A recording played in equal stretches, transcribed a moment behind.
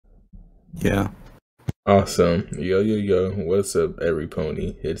Yeah. Awesome. Yo. What's up, every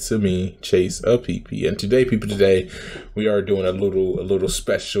pony? It's me, Chase, a PP. And today, we are doing a little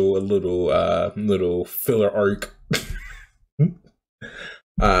special, little filler arc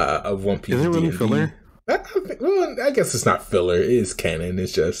of One Piece. Is it really filler? I guess it's not filler. It is canon.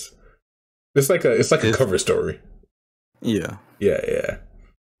 It's like a cover story. Yeah. Yeah.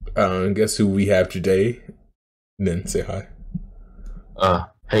 Guess who we have today? Then say hi.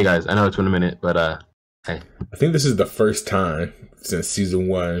 Hey guys, I know it's been a minute, but hey. I think this is the first time since season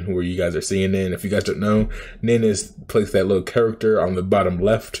 1 where you guys are seeing Nin. If you guys don't know, Nin is placed that little character on the bottom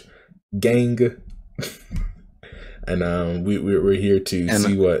left, gang, and we're here to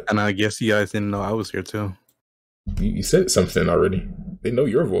see what. And I guess you guys didn't know I was here too. You said something already. They know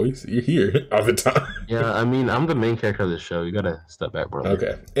your voice. You're here all the time. Yeah, I mean, I'm the main character of this show. You gotta step back, bro.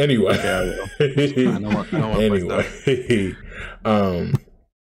 Okay. Anyway. I know Anyway.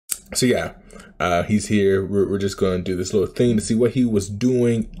 So yeah, he's here. We're just going to do this little thing to see what he was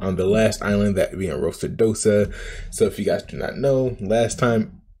doing on the last island, that being Rosadosa. So if you guys do not know, last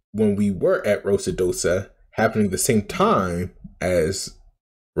time when we were at Rosadosa, happening the same time as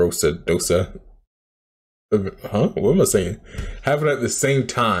Rosadosa. What am I saying? Happening at the same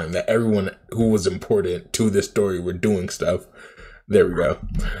time that everyone who was important to this story were doing stuff. There we go.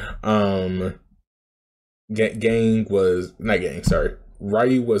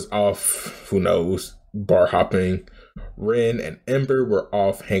 Ryu was off, who knows, bar hopping. Ren and Ember were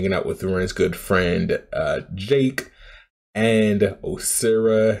off hanging out with Ren's good friend, Jake. And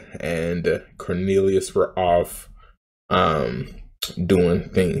Osira and Cornelius were off, doing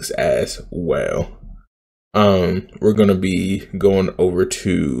things as well. We're going to be going over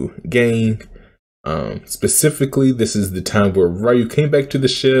to Gang. Specifically, this is the time where Ryu came back to the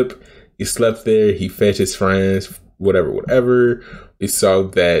ship. He slept there. He fed his friends, whatever. We saw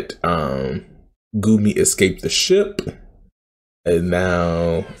that Gumi escaped the ship, and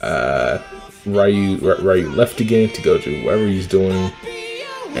now Ryu left again to go to whatever he's doing,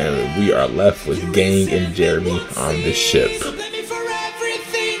 and we are left with Gang and Jeremy on this ship.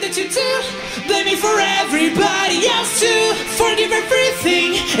 Blame me for everybody else too. Forgive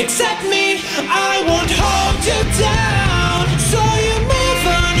everything except me. I won't hold you down. So you move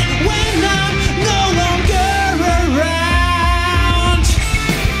on when I'm no longer around.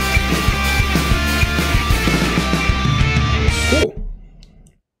 Cool.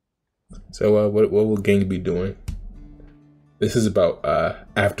 So what will Gang be doing? This is about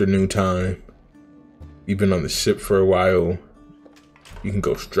afternoon time. You've been on the ship for a while. You can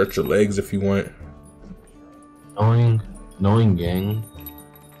go stretch your legs if you want. Knowing Gang,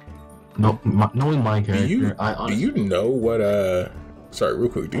 knowing my character, do you know what sorry, real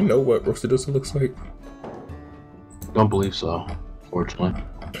quick, do you know what Rosadosa looks like? Don't believe so, fortunately.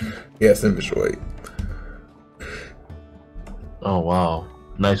 Yeah, it's in visual aid. Oh wow,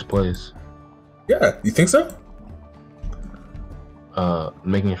 nice place. Yeah, you think so?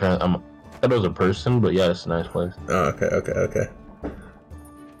 Making sure I thought it was a person, but yeah, it's a nice place. Oh, okay.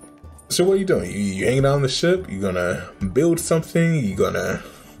 So what are you doing? You hanging out on the ship? You gonna build something? You gonna,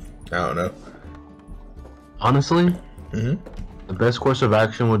 I don't know. Honestly, the best course of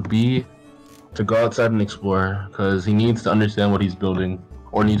action would be to go outside and explore, because he needs to understand what he's building,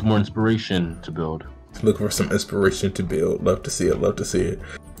 or needs more inspiration to build. Look for some inspiration to build. Love to see it.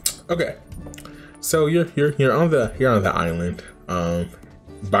 Okay, so you're on the island,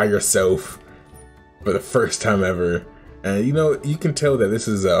 by yourself for the first time ever. And you can tell that this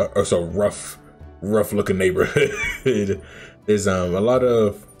is a rough looking neighborhood. There's a lot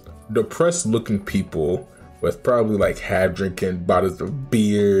of depressed looking people with probably like half drinking bottles of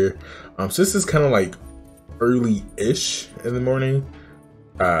beer. So this is kind of like early-ish in the morning.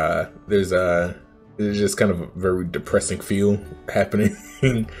 There's just kind of a very depressing feel happening.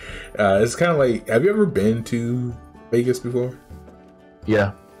 It's kind of like, have you ever been to Vegas before?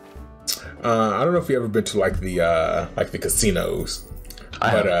 Yeah. I don't know if you ever been to like the casinos,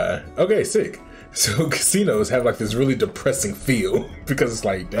 okay, sick. So casinos have like this really depressing feel because it's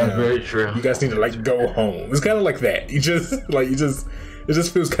like, damn, very true. You guys need to like go home. It's kind of like that. It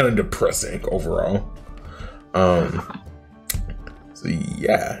just feels kind of depressing overall. So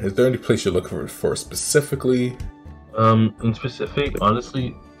yeah, is there any place you're looking for specifically? In specific,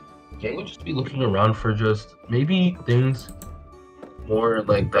 honestly, Gang would just be looking around for just maybe things more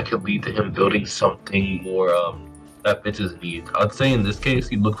like that could lead to him building something more that fits his needs. I'd say in this case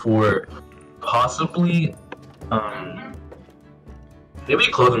he'd look for possibly maybe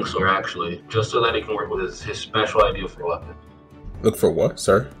a clothing store, actually, just so that he can work with his special idea for a weapon. Look for what,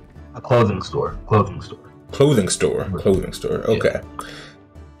 sir? A clothing store. Clothing store. Okay.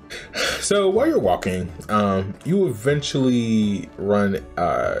 So while you're walking, you eventually run.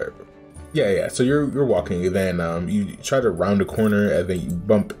 So you're walking, and then you try to round a corner, and then you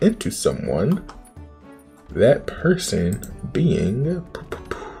bump into someone. That person being,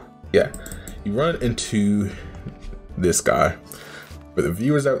 you run into this guy. For the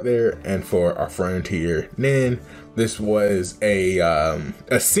viewers out there, and for our friend here, Nan, this was a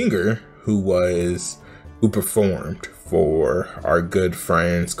singer who performed for our good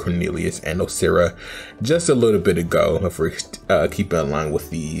friends Cornelius and Osira just a little bit ago, if we're keeping in line with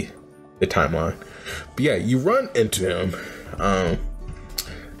the timeline. But yeah, you run into him, and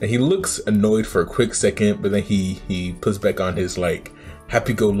he looks annoyed for a quick second, but then he puts back on his like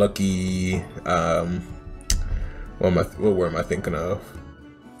happy-go-lucky what word am I thinking of?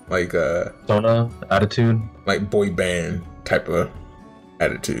 Like persona attitude, like boy band type of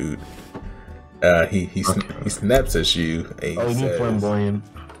attitude. He snaps at you and he says, flamboyant.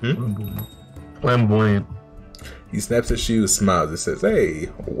 Flamboyant. He snaps at you, smiles, and says, "Hey,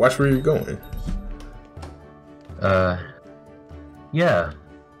 watch where you're going." Yeah,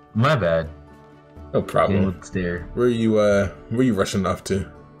 my bad. No problem. Stare. Where you rushing off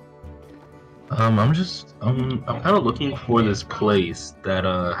to? I'm kind of looking for this place that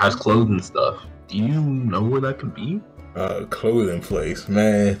has clothes and stuff. Do you know where that could be? Clothing place,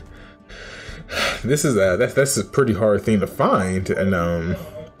 man. This is that's a pretty hard thing to find, and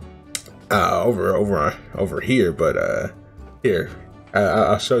over here. But here,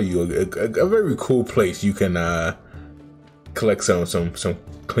 I'll show you a very cool place. You can collect some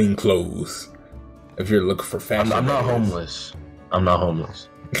clean clothes if you're looking for fashion. I'm not homeless. I'm not homeless.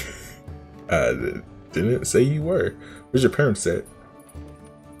 Didn't say you were. Where's your parents at?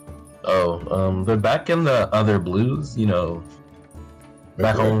 Oh, they're back in the other blues, you know,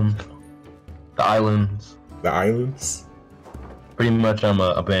 back home, the islands. The islands? Pretty much, I'm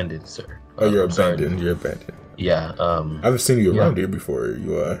abandoned, sir. Oh, you're abandoned. You're abandoned. Yeah. I haven't seen you around here before.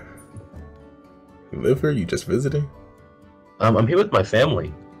 You live here? You just visiting? I'm here with my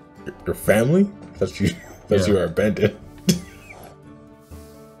family. Your family? That's you. You are abandoned.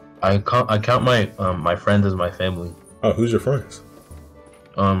 I count my friends as my family. Oh, who's your friends?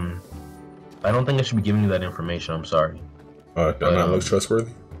 I don't think I should be giving you that information. I'm sorry. Do I not look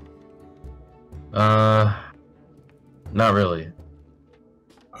trustworthy? Not really.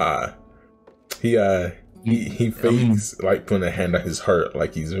 He fakes like putting a hand on his heart,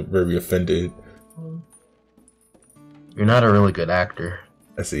 like he's very offended. You're not a really good actor.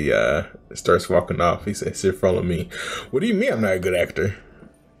 As he starts walking off, he says, "Here, follow me." What do you mean I'm not a good actor?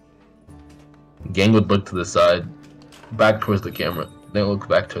 Gang would look to the side, back towards the camera, then look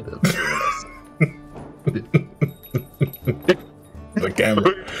back to the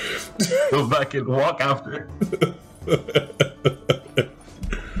camera. Go back and walk after.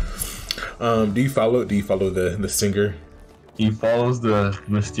 Do you follow the singer? He follows the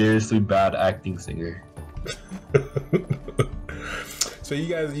mysteriously bad acting singer. So you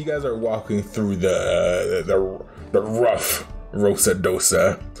guys are walking through the rough Rosa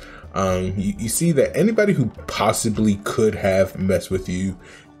Dosa. You see that anybody who possibly could have messed with you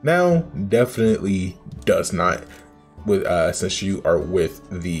now definitely does not, with since you are with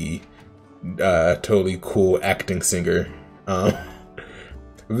the totally cool acting singer.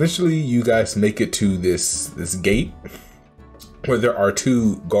 Eventually you guys make it to this gate where there are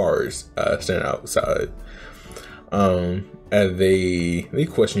two guards standing outside. And they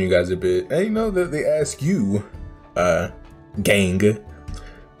question you guys a bit, and you know that they ask you, gang,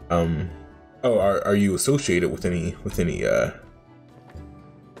 are you associated with any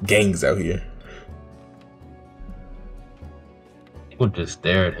gangs out here? People just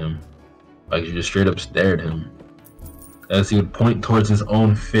stare at him, like you just straight up stare at him, as he would point towards his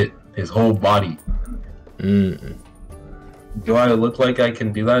own fit, his whole body. Do I look like I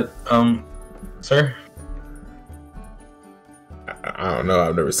can do that, sir? I don't know.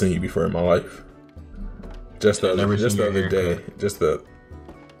 I've never seen you before in my life. Just the other day.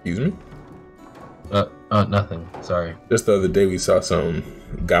 Excuse me? Nothing. Sorry. Just the other day we saw some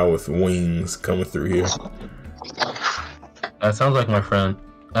guy with wings coming through here. That sounds like my friend.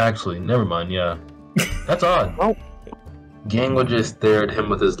 Actually, never mind. Yeah, that's odd. Oh. Gang would just stare at him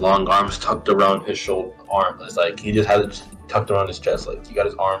with his long arms tucked around his shoulder arm. It's like he just has it tucked around his chest, like he got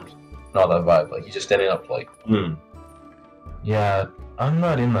his arms and all that vibe. Like he's just standing up, like, Yeah, I'm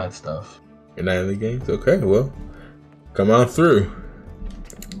not in that stuff. You're not in the games? Okay, well, come on through.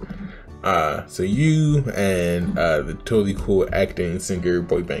 So you and the totally cool acting singer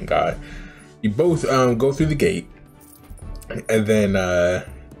boy band guy, you both go through the gate, and then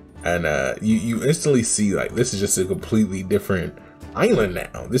you instantly see like this is just a completely different island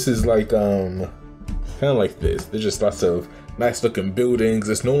now. This is like kind of like this. There's just lots of nice looking buildings.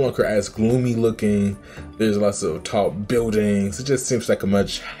 It's no longer as gloomy looking. There's lots of tall buildings. It just seems like a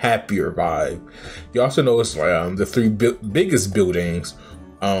much happier vibe. You also notice the three biggest buildings,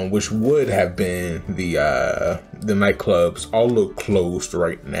 which would have been the nightclubs, all look closed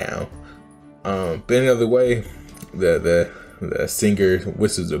right now. But any other way, the singer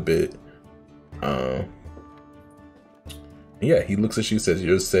whistles a bit. Yeah, he looks at you, says,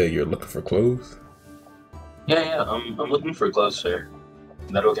 you're looking for clothes? Yeah, I'm looking for clothes, sir.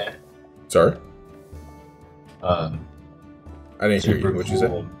 Is that okay? Sorry? I didn't hear you. What you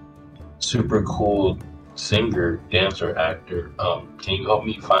said? Super cool singer, dancer, actor. Can you help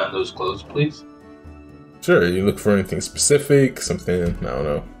me find those clothes, please? Sure. You look for anything specific? Something, I don't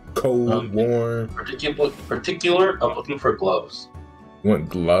know, cold, warm? Particular, I'm looking for gloves. You want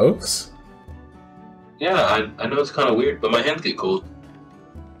gloves? Yeah, I know it's kind of weird, but my hands get cold.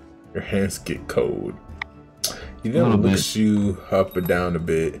 Your hands get cold. He then looks you up and down a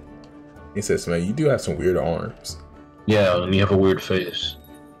bit. He says, man, you do have some weird arms. Yeah, and you have a weird face.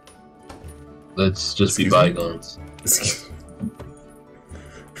 Let's just be bygones.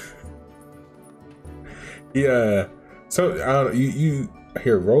 Yeah. So, I don't know, you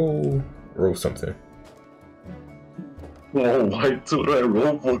here, roll something. Oh, why do I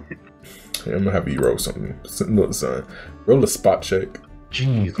roll for? Yeah, I'm gonna have you roll something. Look, son. Roll a spot check.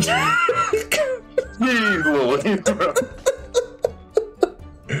 Jeez,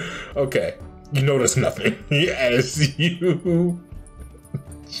 Okay, you notice nothing. Yes, you.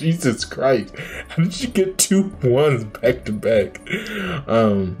 Jesus Christ! How did you get 2 1s back to back?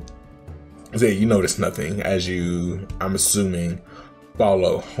 So you notice nothing as you, I'm assuming,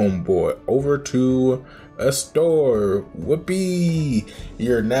 follow homeboy over to a store. Whoopee!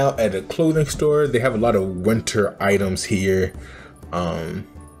 You're now at a clothing store. They have a lot of winter items here,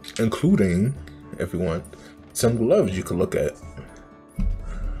 including, if you want, some gloves you could look at.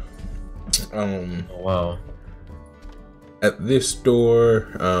 Oh, wow. At this store,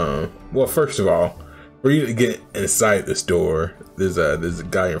 well, first of all, for you to get inside the store, there's a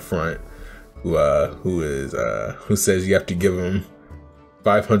guy in front who says you have to give him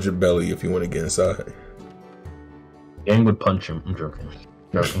 500 belly if you want to get inside. Gang would punch him. I'm joking.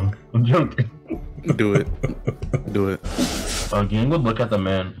 I'm joking. Do it. Gang would look at the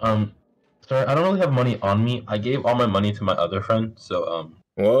man. Sir, I don't really have money on me. I gave all my money to my other friend, so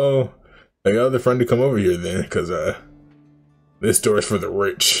Well, tell your other friend to come over here then, because this store is for the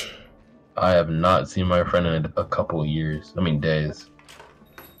rich. I have not seen my friend in a couple of years. I mean, days.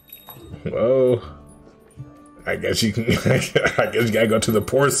 Well, I guess you can. I guess you gotta go to the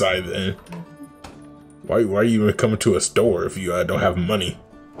poor side then. Why are you even coming to a store if you don't have money?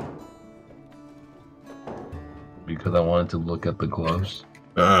 Because I wanted to look at the gloves.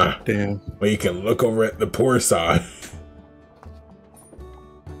 Damn. Well, you can look over at the poor side.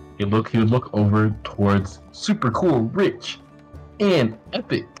 He would look over towards super cool, rich, and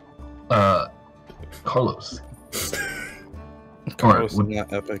epic. Carlos. Carlos is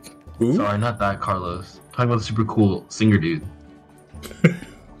not epic. Who? Sorry, not that Carlos. Talking about the super cool singer dude.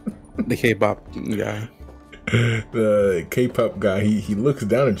 The K-pop guy. The K-pop guy. He looks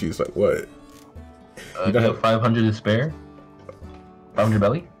down at you. He's like, "What? You have 500 to spare? 500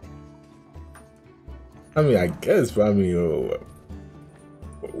 belly? I mean, I guess, but I mean,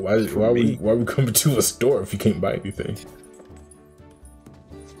 why we coming to a store if you can't buy anything?"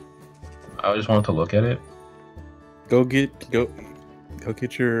 I just wanted to look at it. Go get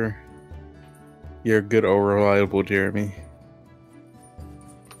your good old reliable Jeremy.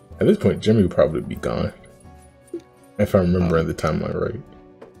 At this point, Jimmy would probably be gone. If I remember at the timeline right.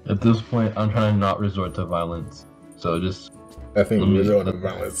 At this point, I'm trying to not resort to violence. So just... I think resort to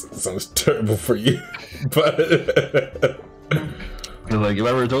violence sounds terrible for you. But... Because, like, if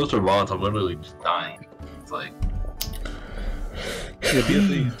I resort to violence, I'm literally just dying. It's like...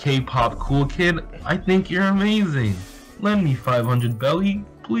 K-pop cool kid, I think you're amazing. Lend me 500 belly,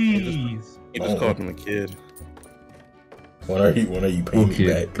 please. You just called him a kid. When are you paying me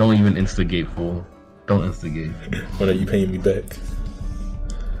back? Don't even instigate, fool. Don't instigate. When are you paying me back?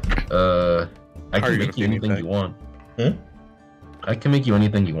 I can make you anything you want. I can make you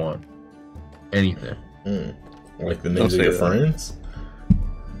anything you want. Anything. Like the names of your friends?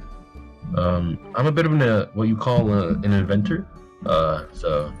 I'm a bit of what you call an inventor.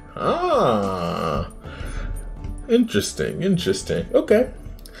 So. Interesting. Okay.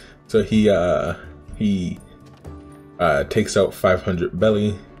 So he takes out 500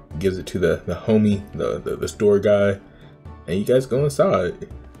 belly, gives it to the homie, the store guy, and you guys go inside.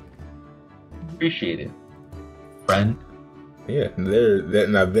 Appreciate it, friend. Yeah,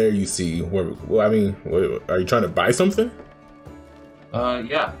 there you see where. Well, I mean, are you trying to buy something?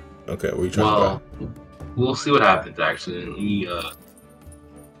 Yeah. Okay, what are you trying to buy? We'll see what happens. Actually,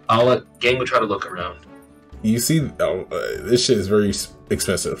 I'll let Gang will try to look around. You see, this shit is very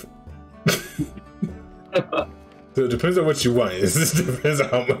expensive. So it depends on what you want. It just depends on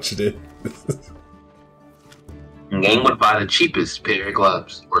how much it is. Gang would buy the cheapest pair of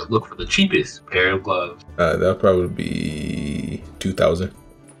gloves, or look for the cheapest pair of gloves. That'll probably be 2,000.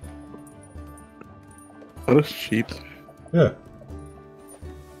 Oh, that's cheap. Yeah.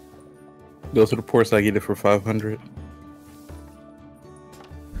 Go to the ports, I get it for 500.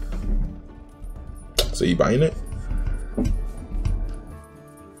 So you buying it?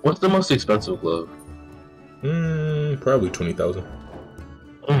 What's the most expensive glove? Probably 20,000.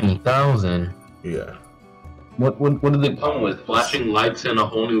 20,000. Yeah. What did it come with? Flashing lights and a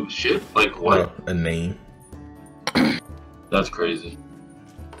whole new shit? Like what? A name. That's crazy.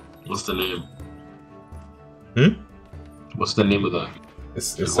 What's the name? What's the name of that?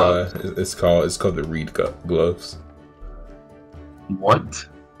 It's called the Reed gloves. What?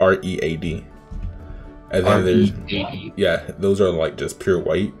 READ. And then there's READ. those are like just pure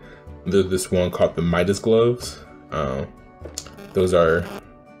white. There's this one called the Midas gloves. Those are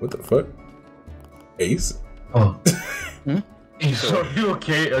what the fuck? Ace. Oh. Ace, are you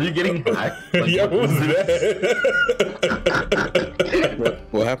okay? Are you getting hacked? Like, Yeah, what was that?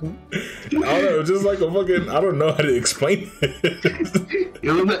 What happened? I don't know, just like a fucking, I don't know how to explain it.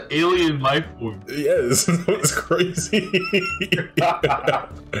 It was an alien life form. Yes, it's crazy.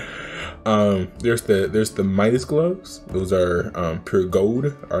 There's the Midas gloves. Those are pure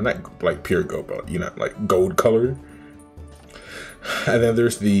gold, or not like pure gold, but like gold colored. And then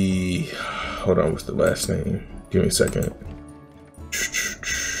there's the, hold on, what's the last name? Give me a second.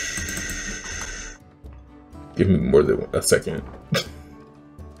 Give me more than a second.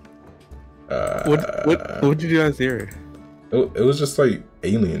 What did you guys hear? It was just like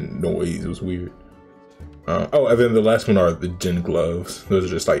alien noise. It was weird. And then the last one are the gin gloves. Those are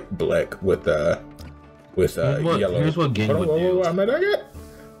just like black with yellow. Here's what Gang would do. I'm not done yet.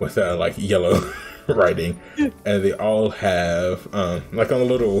 With like yellow writing, and they all have like on the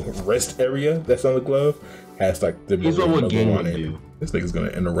little wrist area that's on the glove has like the Here's what Gang on would it. do. This nigga's gonna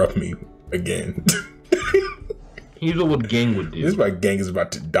interrupt me again. Here's what Gang would do. This is why Gang is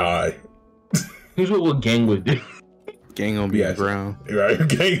about to die. Here's what Gang would do. Gang gonna be brown. Right,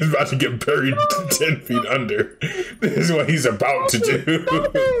 Gang is about to get buried 10 feet under. This is what he's about to do.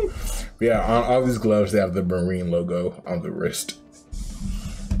 Yeah, on all these gloves they have the Marine logo on the wrist.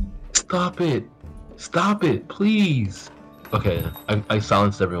 Stop it, please. Okay, I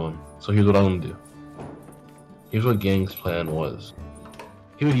silenced everyone. So here's what I'm gonna do. Here's what Gang's plan was.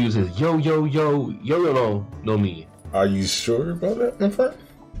 He would use his yo no me. Are you sure about that, my friend?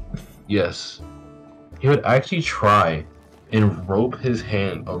 Yes. He would actually try and rope his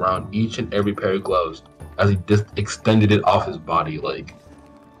hand around each and every pair of gloves as he just extended it off his body, like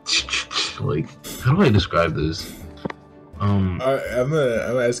how do I describe this? I'm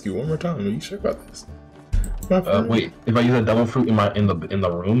gonna ask you one more time. Are you sure about this? Wait. If I use a devil fruit in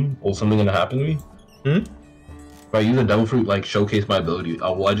the room, will something gonna happen to me? If I use a devil fruit, like showcase my ability,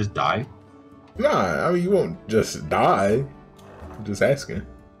 will I just die? Nah, I mean you won't just die. I'm just asking.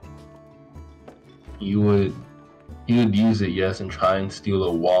 He would use it, yes, and try and steal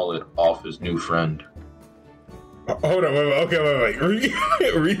a wallet off his new friend. Hold on, wait.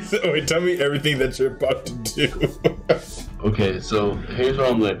 Wait, tell me everything that you're about to do. Okay, so here's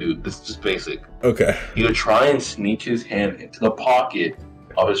what I'm gonna do. This is just basic. Okay. He would try and sneak his hand into the pocket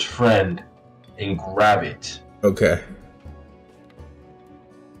of his friend and grab it. Okay.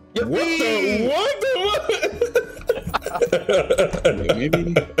 Yippee!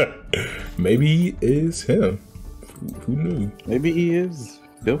 Maybe it is him. Who knew? Maybe he is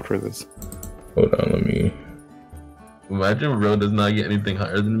built for this. Hold on, let me. Imagine Ro does not get anything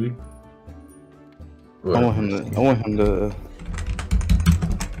higher than me. I want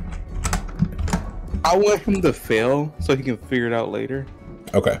him to fail so he can figure it out later.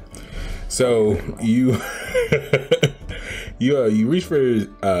 Okay. So you you reach for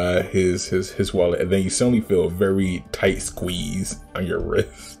his wallet, and then you suddenly feel a very tight squeeze on your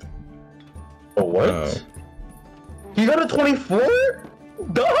wrist. Oh, what? He got a 24?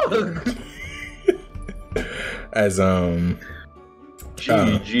 Dog! As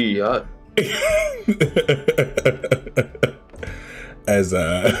GG,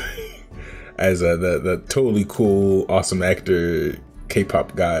 the totally cool, awesome actor,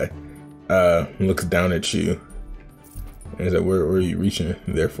 K-pop guy, looks down at you. And he's like, where are you reaching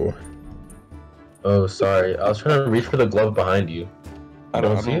there for? Oh, sorry. I was trying to reach for the glove behind you. I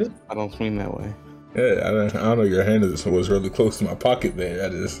don't see it? I don't swing that way. Yeah, I don't know. Your hand was really close to my pocket there.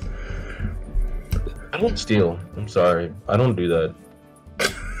 I don't steal. I'm sorry. I don't do that.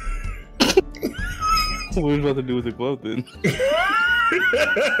 What are you about to do with the glove then?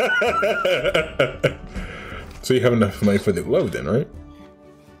 So you have enough money for the glove then, right?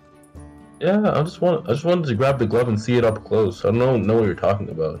 Yeah, I just wanted to grab the glove and see it up close. I don't know what you're talking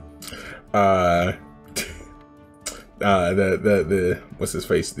about. The what's his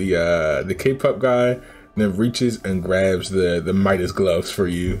face? The K-pop guy then reaches and grabs the Midas gloves for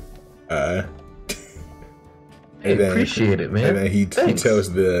you. I appreciate it, man. And then he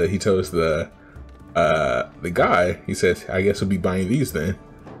tells the guy, he says, I guess we'll be buying these then.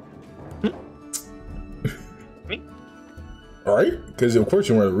 Alright? Because of course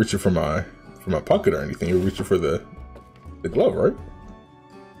you weren't reaching for my pocket or anything. You're reaching for the glove, right?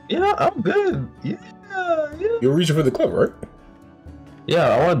 Yeah, I'm good. Yeah. You're reaching for the glove, right? Yeah,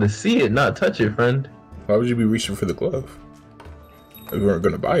 I wanted to see it, not touch it, friend. Why would you be reaching for the glove? If you weren't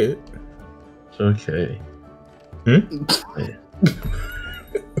gonna buy it. It's okay. Yeah,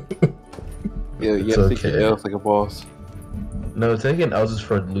 It's take okay. your L's like a boss. No, taking L's is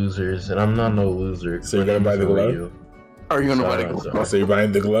for losers, and I'm not no loser. So you're gonna buy the glove? You. Are you gonna buy the Sorry, glove? sorry. So you're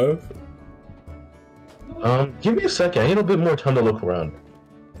buying the glove? Give me a second. I need a bit more time to look around.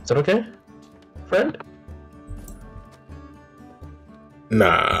 Is that okay, friend?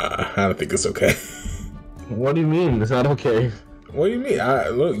 Nah, I don't think it's okay. What do you mean? It's not okay. What do you mean?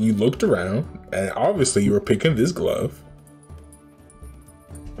 Look, you looked around, and obviously you were picking this glove.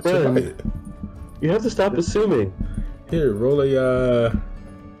 So buy Friend, it. you have to stop assuming. Here, roll a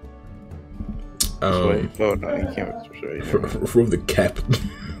Oh no, you can't persuade. roll the cap.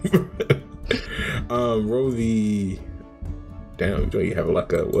 Roll the. Damn, you have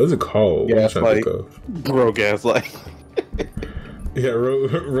like a, what is it called? What am I trying to think of? Bro, gaslight. Yeah,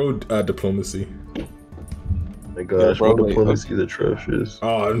 roll diplomacy. My gosh, bro, my wait, diplomacy is atrocious.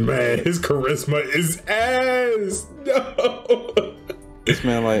 Oh man, his charisma is ass. No. This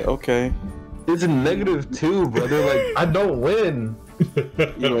man, like, okay. It's a -2, brother. Like, I don't win.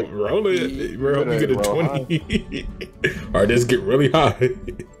 Roll it, bro. You better get a roll 20. Or just get really high.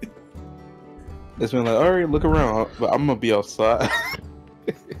 This man, like, all right, look around, but I'm gonna be outside.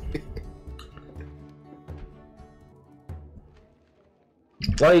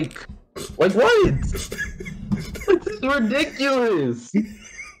 Like what? This is ridiculous.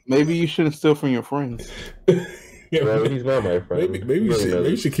 Maybe you shouldn't steal from your friends. Yeah, Bro, he's not my friend. maybe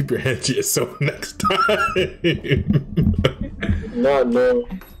you should keep your hand to yourself next time. No.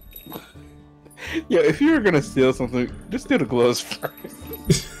 Yeah, if you were gonna steal something, just steal the gloves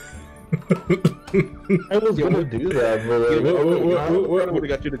first. I was gonna do that, but I would have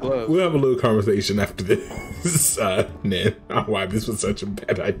got you the gloves. We'll have a little conversation after this, Nan, on why this was such a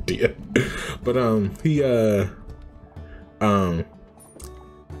bad idea. But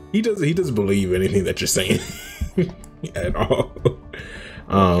he doesn't believe anything that you're saying at all.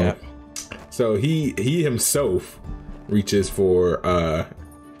 Yeah. So he himself reaches for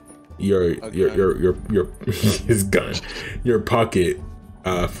your his gun, your pocket,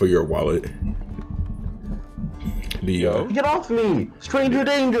 for your wallet. get off me! Stranger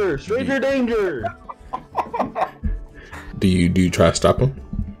danger! Stranger danger! Do you try to stop him?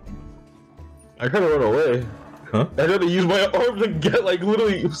 I tried to run away. Huh? I tried to use my arm to get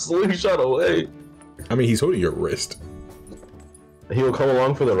literally slingshot away. I mean, he's holding your wrist. He'll come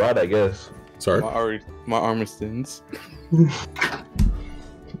along for the ride, I guess. Sorry. My arm extends.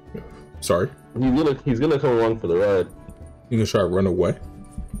 Sorry. He's gonna come along for the ride. You can try to run away.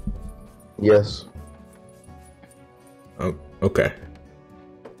 Yes. Oh, okay.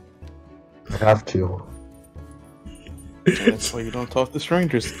 I have to. That's why you don't talk to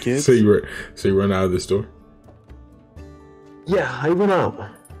strangers, kids. So you run out of the store. Yeah, I went out.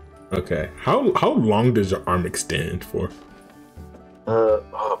 Okay. How long does your arm extend for? Bro,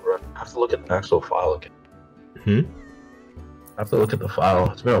 I have to look at the actual file again. I have to look at the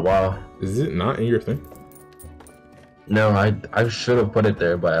file. It's been a while. Is it not in your thing? No, I should have put it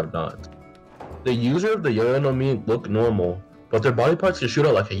there, but I have not. The user of the yo-yo no Mi look normal, but their body parts can shoot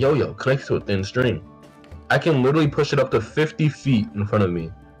out like a yo-yo connected to a thin string. I can literally push it up to 50 feet in front of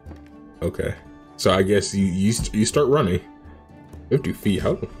me. Okay. So I guess you start running. 50 feet.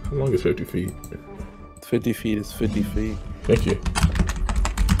 How long is 50 feet? 50 feet is 50 feet. Thank you.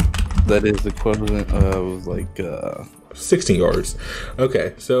 That is equivalent of like 16 yards.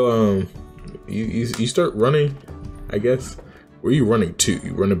 Okay. So you start running, I guess. Where are you running to?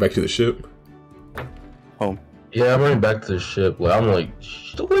 You running back to the ship? home. Yeah, I'm running back to the ship. Like, I'm like,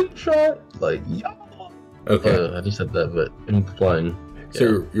 slingshot. Like, yeah. Okay. I just said that, but I'm flying.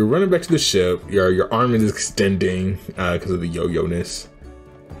 So you're running back to the ship. Your arm is extending because of the yo-yo-ness.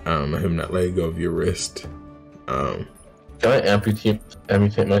 Him not letting go of your wrist. Can I amputate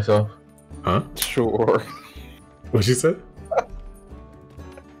myself? Huh? Sure. What you said?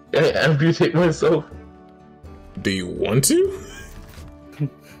 Can I amputate myself? Do you want to?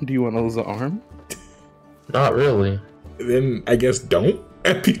 Do you want to lose an arm? Not really. Then I guess don't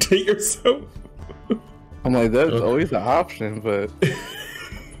amputate yourself. I'm like, that's always an option, but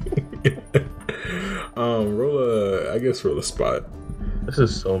roll a spot. This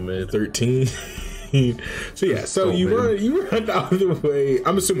is so mid. 13. So yeah, so you run out of the way.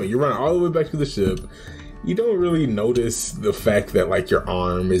 I'm assuming you run all the way back to the ship. You don't really notice the fact that like your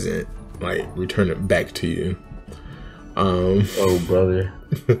arm isn't like returning back to you. Oh brother.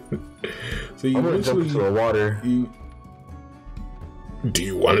 So you I'm gonna jump into the water. Do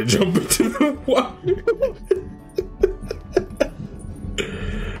you want to jump into the water?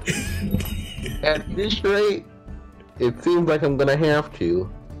 At this rate, it seems like I'm gonna have to.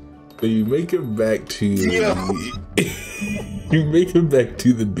 So you make it back to you make it back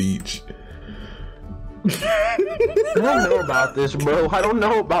to the beach. I don't know about this, bro. I don't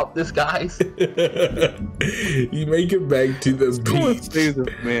know about this, guys. You make it back to the beach.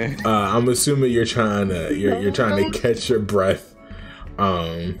 Man. I'm assuming you're trying to catch your breath.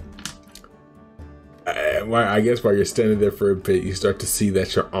 I guess while you're standing there for a bit, you start to see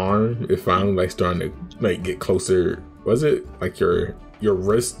that your arm is finally like starting to like get closer. Was it like your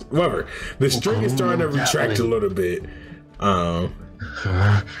wrist? Whatever. The string is starting to retract a little bit.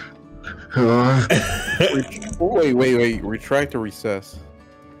 Wait. Retract or recess?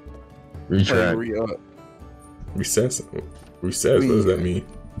 Retract. Recess? Recess? What does that mean?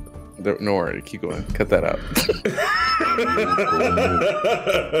 No worry, keep going. Cut that out.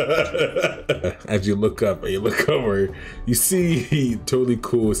 As you look up and you look over, you see totally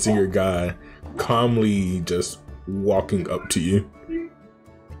cool singer guy calmly just walking up to you.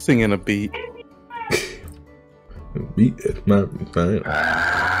 Singing a beat. Beat is my fine.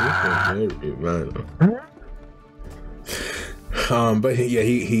 But yeah,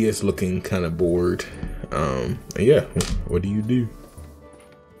 he is looking kind of bored. Yeah, what do you do?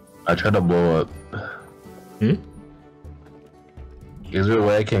 I try to blow up. Hmm? Is there a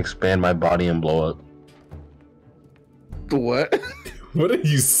way I can expand my body and blow up? What? What are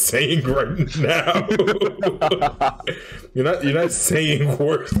you saying right now? You're not saying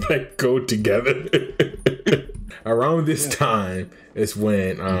words that go together. Around this time is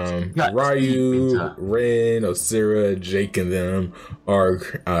when Ryu, Ren, Osira, Jake, and them are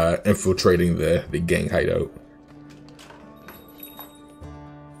infiltrating the gang hideout.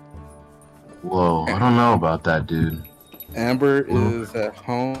 Whoa, I don't know about that, dude. Amber is at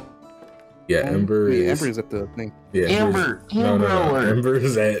home. Yeah, Amber is at the thing. Yeah, Amber. Amber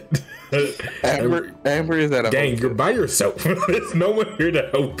is at. Amber is at a Dang, hotel. you're by yourself. There's no one here to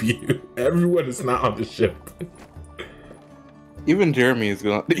help you. Everyone is not on the ship. Even Jeremy is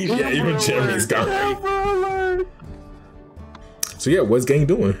gone. Yeah, even Jeremy's gone. So yeah, what's gang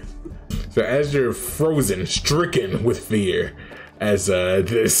doing? So as you're frozen, stricken with fear, as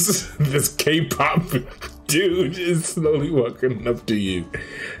this K-pop dude is slowly walking up to you.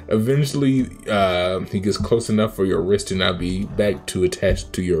 Eventually, he gets close enough for your wrist to not be back to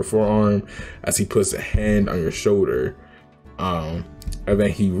attached to your forearm, as he puts a hand on your shoulder. And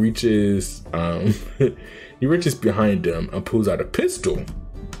then he reaches behind him and pulls out a pistol.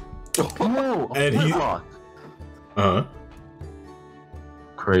 Oh, And he,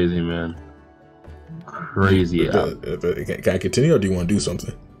 crazy, man. Crazy. Can I continue, or do you want to do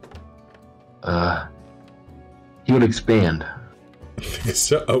something? He would expand.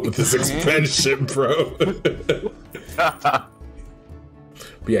 Shut up with this expansion, bro.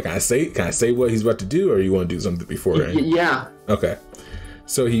 But yeah, can I say what he's about to do, or you want to do something beforehand? Yeah. Okay.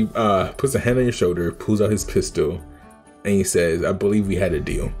 So he puts a hand on your shoulder, pulls out his pistol, and he says, "I believe we had a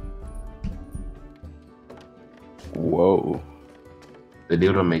deal." Whoa. The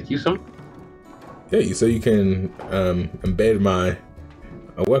deal to make you some? Yeah, you so you can embed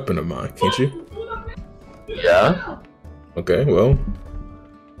a weapon of mine, can't you? Yeah. Okay, well,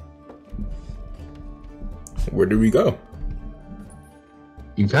 where do we go?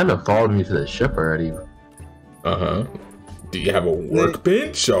 You kind of followed me to the ship already. Uh-huh. Do you have a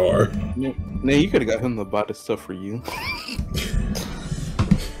workbench, or? Nah, you could have got him to buy this stuff for you.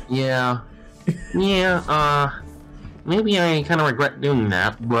 Yeah. Yeah, maybe I kind of regret doing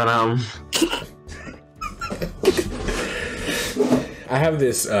that, but, I have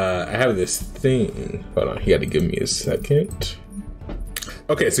this thing. Hold on, he had to give me a second.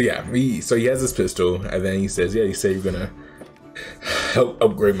 Okay, so yeah, he has this pistol, and then he says, "Yeah, you say you're gonna help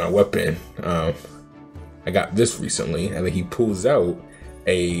upgrade my weapon. I got this recently," and then he pulls out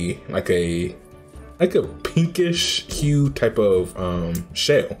a pinkish hue type of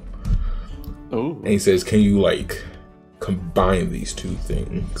shell. Oh. And he says, "Can you like combine these two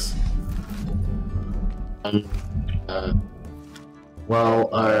things?"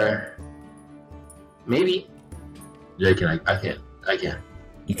 Maybe. Yeah, I can.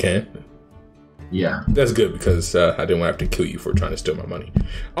 You can? Yeah. That's good because I didn't want to have to kill you for trying to steal my money.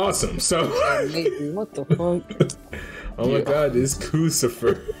 Awesome. So. What the fuck? Oh my God, it's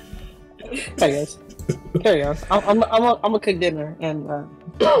Crucifer. Hey guys, carry on. I'm gonna cook dinner and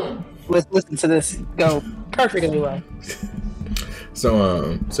let's listen to this go perfectly well.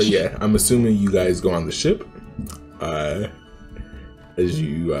 So yeah, I'm assuming you guys go on the ship. As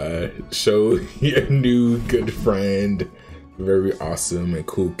you show your new good friend, very awesome and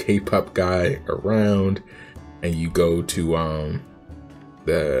cool K-pop guy around, and you go to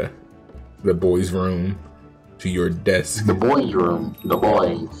the boys' room, to your desk. The boys' room. The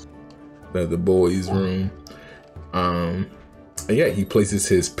boys. The boys' room. And yeah, he places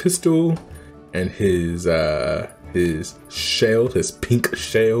his pistol and his shell, his pink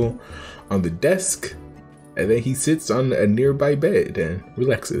shell, on the desk. And then he sits on a nearby bed and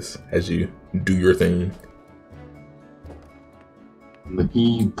relaxes as you do your thing.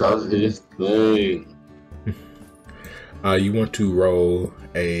 He does his thing. You want to roll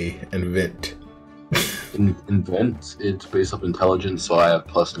an invent. Invent? It's based off intelligence, so I have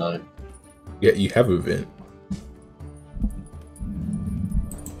 +9. Yeah, you have event.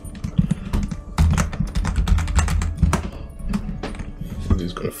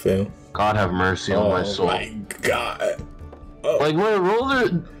 He's gonna fail. God have mercy on my soul. Oh my God. Oh. Like, my rolls are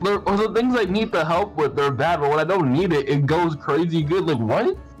the things I need the help with, they're bad, but when I don't need it, it goes crazy good. Like,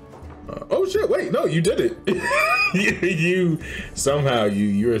 what? Oh shit, wait, no, you did it. you somehow,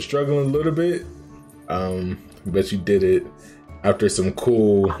 you were struggling a little bit, but you did it after some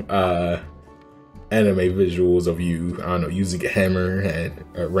cool anime visuals of you, I don't know, using a hammer and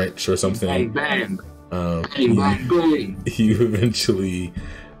a wrench or something. Bang, bang. You eventually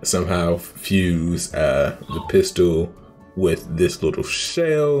somehow fuse the pistol with this little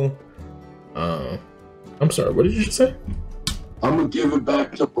shell. I'm sorry, what did you just say? I'm gonna give it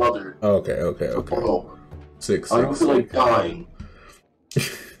back to brother. Okay. Bro. Six. I feel like dying.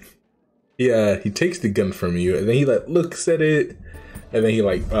 Yeah, he takes the gun from you, and then he like looks at it, and then he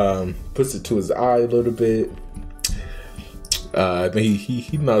like puts it to his eye a little bit. Then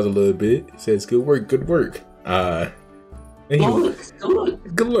he nods a little bit, says, "Good work." And he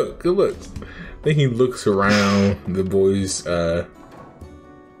good look. Then he looks around the boys'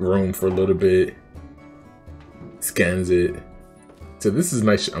 room for a little bit, scans it. So this is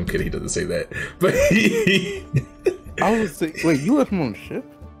nice. I'm kidding. He doesn't say that, but I was thinking, wait, you left him on the ship?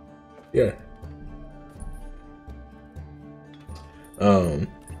 Yeah. But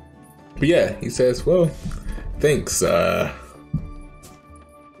yeah, he says, "Well, thanks.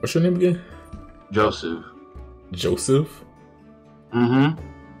 What's your name again?" Joseph. Joseph.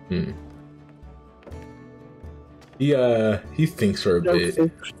 Mm-hmm. He thinks for a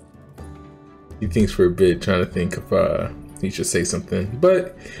bit. He thinks for a bit, trying to think if he should say something,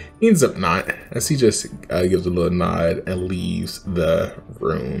 but he ends up not, as he just gives a little nod and leaves the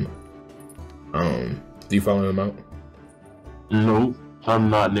room. Do you follow him out? No, I'm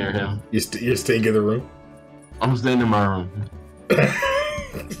not near him. You're staying in the room? I'm staying in my room.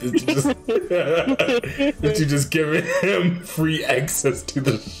 Did you just give him free access to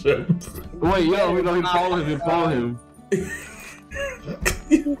the ship? Wait, yo, we don't follow him.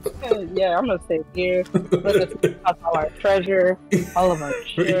 Yeah, I'm gonna stay here. Let's all our treasure, all of our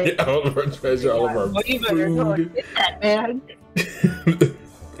shit. Yeah, all of our treasure, all of our Well, you better go and get that, man.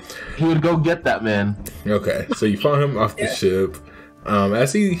 He would go get that man. Okay, so you follow him off the ship.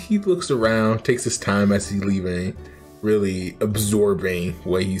 As he looks around, takes his time as he's leaving, really absorbing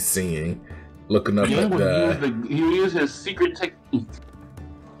what he's seeing, looking up at the. He would use his secret technique.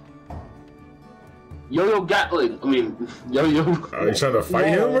 Yo-yo Gatling. I mean, yo-yo. Are you trying to fight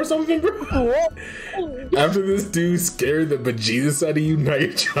him or something, bro? After this dude scared the bejesus out of you, now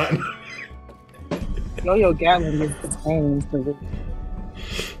you're trying to... Yo-yo Gatling is the same.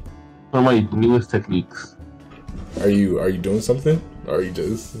 One of my newest techniques. Are you doing something? Or are you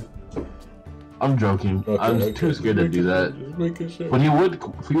just... I'm joking. Okay, I'm too scared to do that. Just making sure. But he would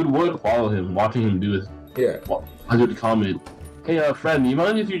follow him, watching him do his. Yeah. I would comment, "Hey, friend, you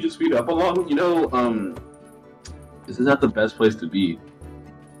mind if you just speed up along? You know, This is not the best place to be.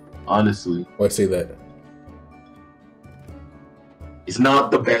 Honestly. Why say that? It's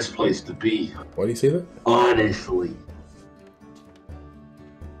not the best place to be. Why do you say that? Honestly.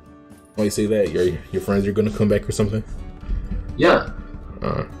 Why you say that? Your friends are gonna come back or something? Yeah.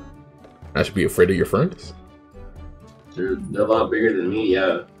 I should be afraid of your friends? They're a lot bigger than me,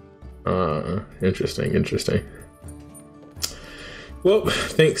 yeah. Interesting. Well,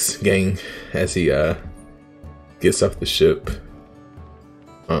 thanks, gang, as he gets off the ship.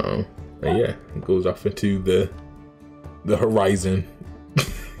 And yeah, goes off into the horizon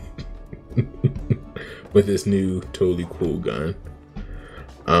with this new totally cool gun.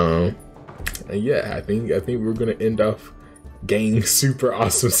 And yeah, I think we're gonna end off gang super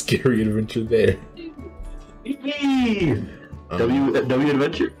awesome scary adventure there. W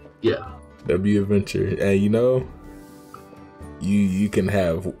adventure? Yeah. W adventure. And you know, you can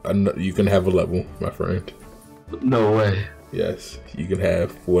have a level, my friend. No way. Yes, you can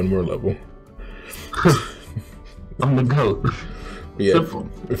have one more level. I'm the GOAT. Yeah, Simple.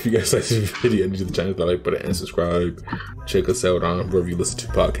 if you guys like this video and you the channel, like button and subscribe. Check us out on wherever you listen to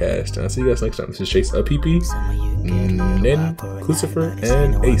podcasts. And I'll see you guys next time. This is Chase, PP, Nin, Lucifer,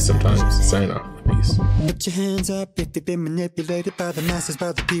 and Ace sometimes. Sign off. Peace. Put your hands up if you've been manipulated by the masses,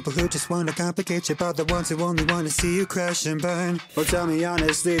 by the people who just want to complicate you, by the ones who only want to see you crash and burn. Well, tell me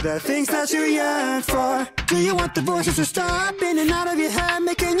honestly the things that you yearn for. Do you want the voices to stop in and out of your head,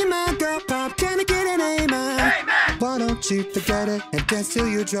 making your mind go pop? Can I get an amen? Amen! Why don't you forget it and dance till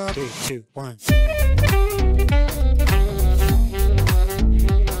you drop? 3, 2, 1.